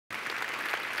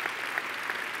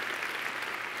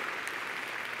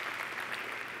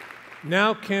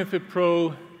Now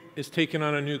canfitpro is taking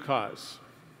on a new cause.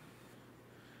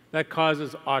 That cause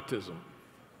is autism.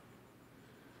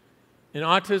 And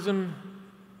autism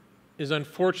is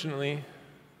unfortunately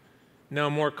now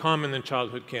more common than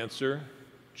childhood cancer,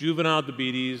 juvenile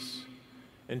diabetes,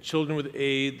 and children with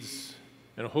AIDS,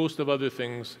 and a host of other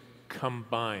things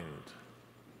combined.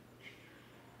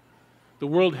 The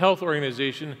World Health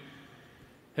Organization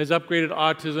has upgraded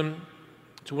autism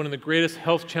to one of the greatest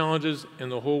health challenges in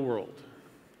the whole world.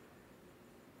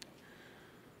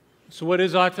 So what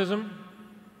is autism?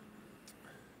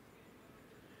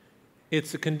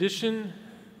 It's a condition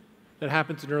that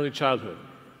happens in early childhood.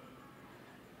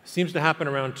 It seems to happen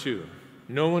around 2.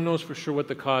 No one knows for sure what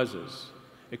the cause is.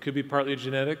 It could be partly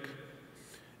genetic,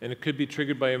 and it could be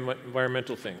triggered by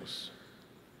environmental things.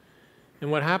 And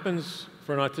what happens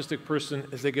for an autistic person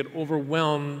is they get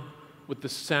overwhelmed with the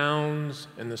sounds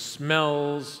and the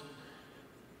smells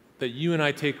that you and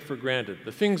I take for granted,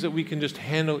 the things that we can just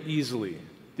handle easily,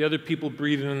 the other people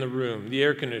breathing in the room, the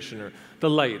air conditioner, the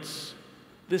lights.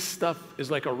 This stuff is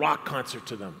like a rock concert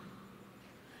to them.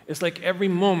 It's like every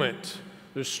moment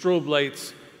there's strobe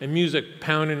lights and music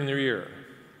pounding in their ear,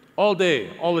 all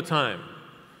day, all the time.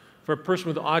 For a person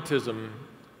with autism,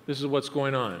 this is what's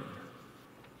going on.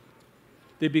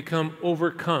 They become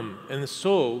overcome, and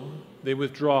so they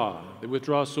withdraw. They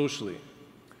withdraw socially.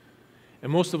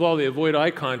 And most of all, they avoid eye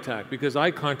contact, because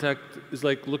eye contact is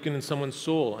like looking in someone's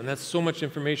soul, and that's so much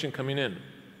information coming in.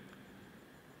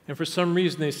 And for some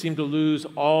reason, they seem to lose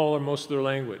all or most of their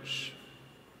language.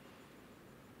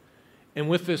 And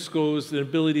with this goes the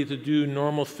ability to do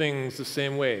normal things the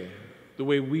same way. The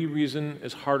way we reason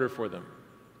is harder for them.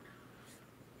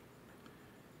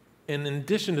 And in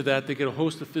addition to that, they get a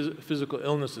host of physical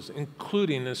illnesses,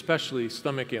 including and especially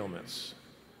stomach ailments.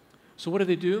 So what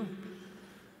do?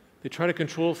 They try to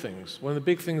control things. One of the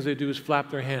big things they do is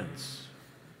flap their hands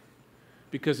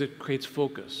because it creates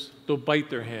focus. They'll bite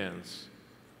their hands.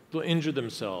 They'll injure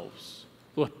themselves.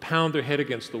 They'll pound their head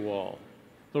against the wall.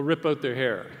 They'll rip out their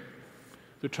hair.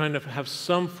 They're trying to have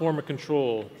some form of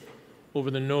control over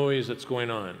the noise that's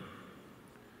going on.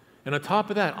 And on top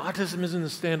of that, autism isn't a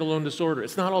standalone disorder.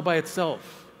 It's not all by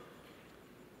itself.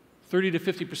 30 to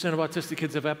 50% of autistic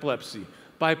kids have epilepsy,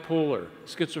 bipolar,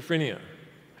 schizophrenia.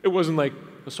 It wasn't like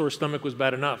a sore stomach was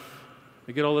bad enough.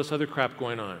 They get all this other crap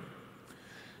going on.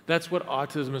 That's what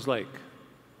autism is like.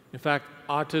 In fact,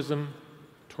 autism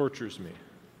tortures me.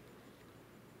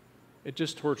 It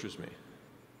just tortures me.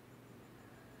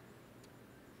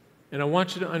 And I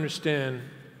want you to understand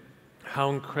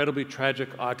how incredibly tragic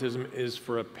autism is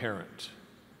for a parent.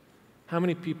 How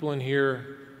many people in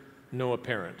here know a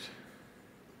parent?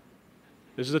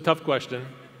 This is a tough question.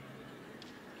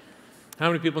 How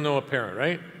many people know a parent,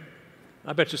 right?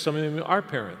 I bet you some of them are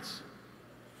parents.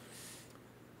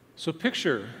 So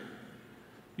picture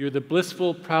you're the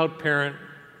blissful, proud parent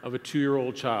of a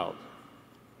 2-year-old child.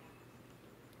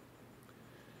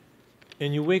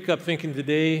 And you wake up thinking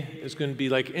today is going to be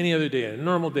like any other day, a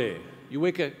normal day. You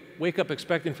wake up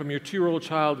expecting from your 2-year-old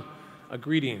child a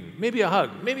greeting, maybe a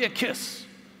hug, maybe a kiss.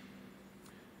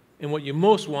 And what you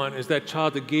most want is that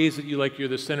child to gaze at you like you're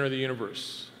the center of the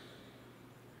universe.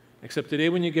 Except today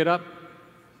when you get up,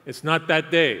 it's not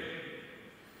that day.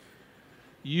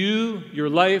 You, your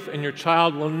life, and your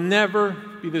child will never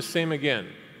be the same again.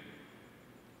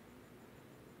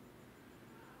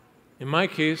 In my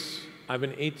case, I have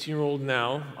an 18-year-old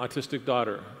now, autistic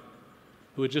daughter,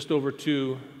 who at just over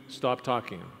 2 stopped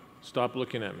talking, stopped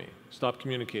looking at me, stopped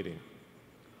communicating.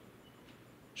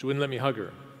 She wouldn't let me hug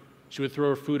her. She would throw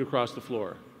her food across the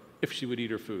floor if she would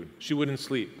eat her food. She wouldn't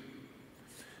sleep.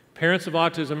 Parents of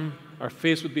autism are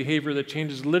faced with behavior that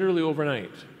changes literally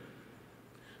overnight.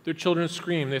 Their children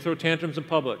scream, they throw tantrums in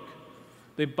public,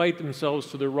 they bite themselves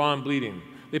till they're raw and bleeding,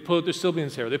 they pull out their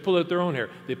siblings' hair, they pull out their own hair,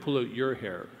 they pull out your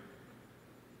hair.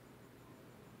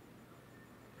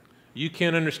 You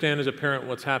can't understand as a parent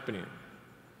what's happening.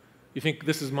 You think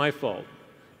this is my fault.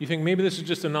 You think maybe this is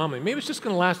just an anomaly. Maybe it's just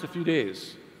going to last a few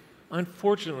days.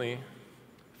 Unfortunately,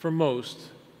 for most,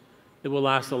 it will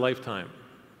last a lifetime.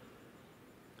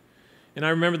 And I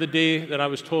remember the day that I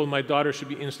was told my daughter should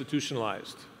be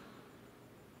institutionalized.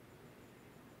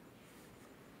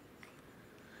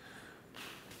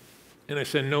 And I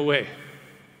said, no way.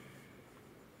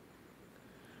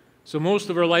 So most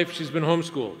of her life, she's been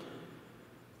homeschooled.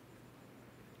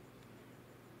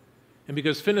 And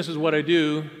because fitness is what I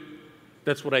do,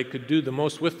 that's what I could do the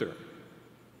most with her.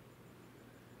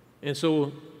 And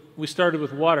so we started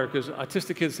with water, because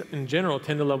autistic kids in general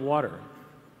tend to love water.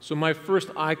 So my first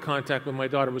eye contact with my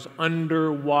daughter was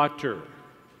underwater.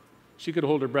 She could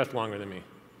hold her breath longer than me,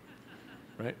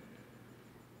 right?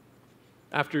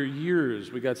 After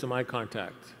years, we got some eye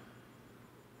contact.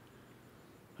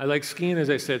 I like skiing, as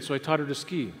I said, so I taught her to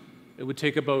ski. It would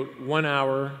take about 1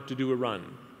 hour to do a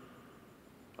run,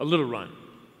 a little run.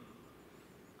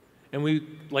 And we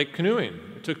like canoeing.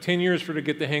 It took 10 years for her to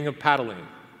get the hang of paddling.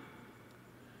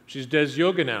 She does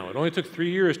yoga now. It only took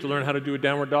 3 years to learn how to do a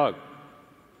downward dog.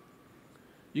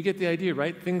 You get the idea,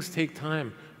 right? Things take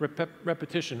time,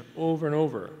 repetition over and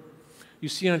over. You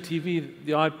see on TV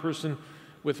the odd person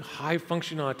with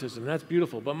high-function autism. That's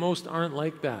beautiful, but most aren't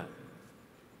like that.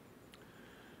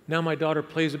 Now my daughter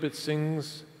plays a bit,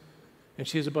 sings, and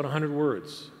she has about 100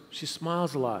 words. She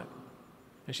smiles a lot,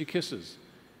 and she kisses.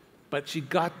 But she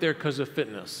got there because of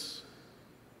fitness.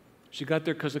 She got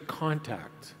there because of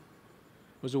contact.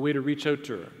 It was a way to reach out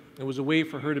to her. It was a way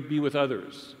for her to be with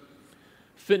others.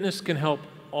 Fitness can help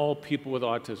all people with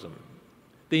autism.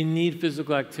 They need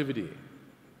physical activity.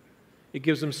 It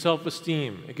gives them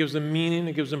self-esteem. It gives them meaning.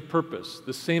 It gives them purpose.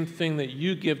 The same thing that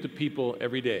you give to people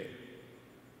every day.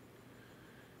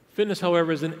 Fitness,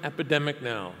 however, is an epidemic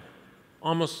now,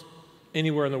 almost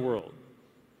anywhere in the world.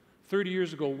 30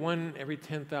 years ago, 1 every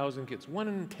 10,000 kids, 1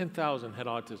 in 10,000 had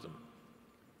autism.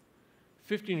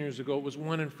 15 years ago, it was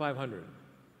 1 in 500.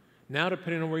 Now,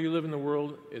 depending on where you live in the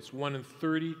world, it's 1 in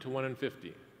 30 to 1 in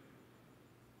 50.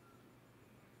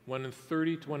 1 in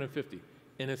 30 to 1 in 50.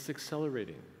 And it's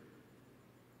accelerating.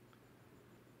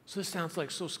 So this sounds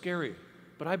like so scary,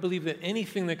 but I believe that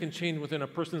anything that can change within a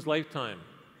person's lifetime,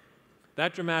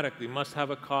 that dramatically must have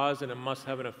a cause and it must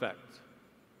have an effect.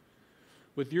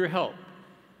 With your help,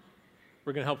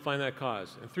 we're going to help find that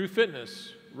cause. And through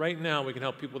fitness, right now, we can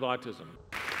help people with autism.